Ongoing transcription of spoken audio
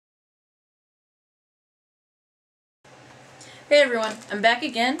Hey everyone, I'm back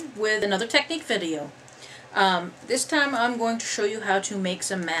again with another technique video. This time I'm going to show you how to make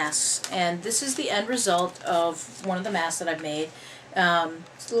some masks, and this is the end result of one of the masks that I've made. It's a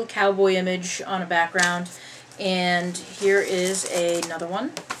little cowboy image on a background, and here is another one.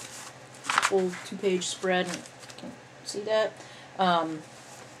 Full 2-page spread, and you can see that.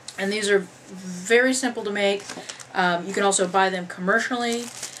 And these are very simple to make. You can also buy them commercially.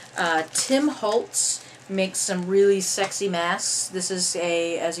 Tim Holtz makes some really sexy masks. This is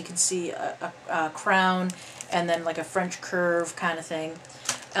as you can see, a crown and then like a French curve kind of thing.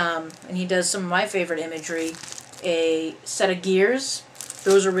 And he does some of my favorite imagery. A set of gears.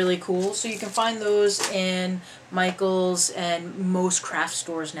 Those are really cool. So you can find those in Michael's and most craft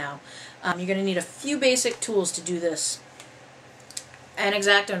stores now. You're going to need a few basic tools to do this. An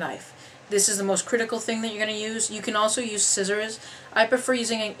X-Acto knife. This is the most critical thing that you're going to use. You can also use scissors. I prefer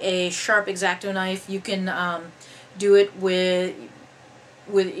using a sharp X-Acto knife. You can do it with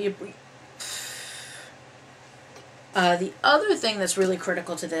the other thing that's really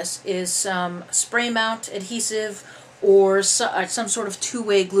critical to this is some spray mount adhesive or some sort of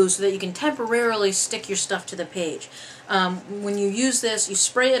two-way glue so that you can temporarily stick your stuff to the page. When you use this, you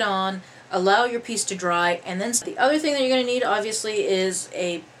spray it on, allow your piece to dry, and then the other thing that you're going to need obviously is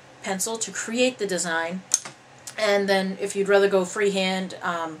a pencil to create the design, and then if you'd rather go freehand,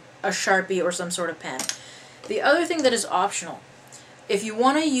 a Sharpie or some sort of pen. The other thing that is optional, if you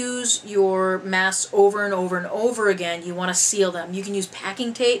want to use your masks over and over and over again, you want to seal them. You can use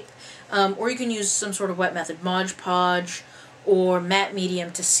packing tape, or you can use some sort of wet method, Mod Podge or matte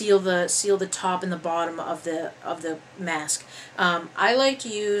medium to seal the top and the bottom of the mask. I like to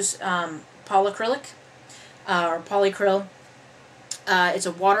use polyacrylic or polycryl. It's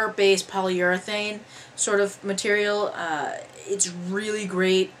a water-based polyurethane sort of material. It's really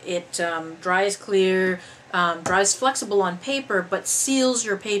great. It dries clear, dries flexible on paper, but seals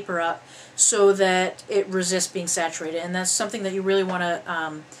your paper up so that it resists being saturated. And that's something that you really want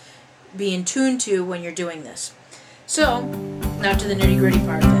to be in tune to when you're doing this. So, now to the nitty-gritty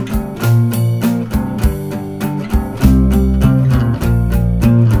part of it.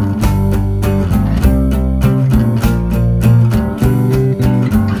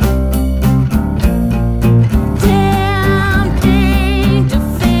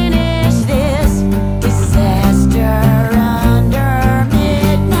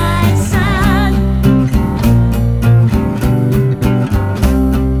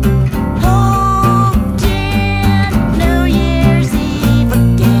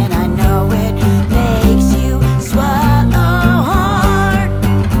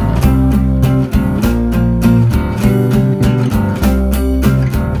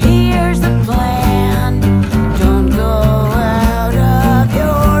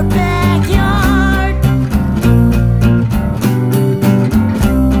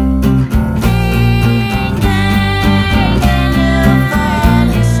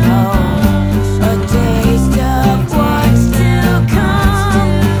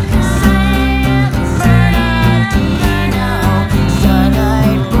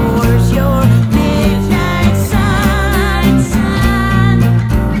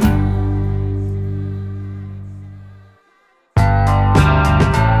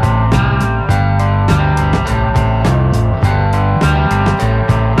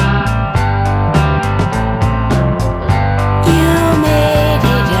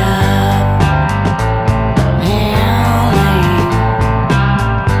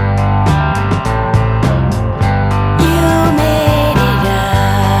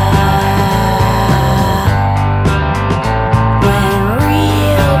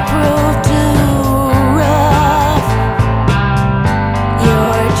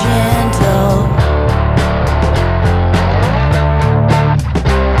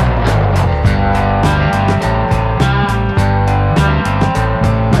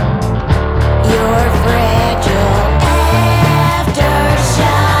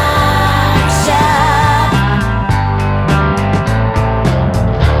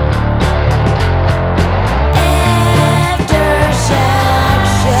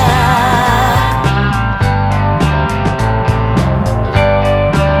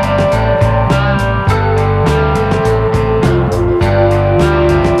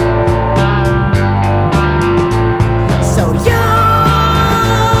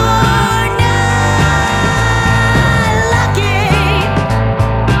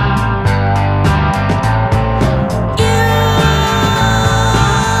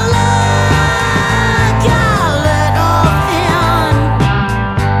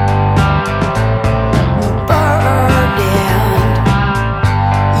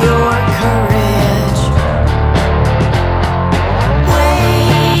 Your courage.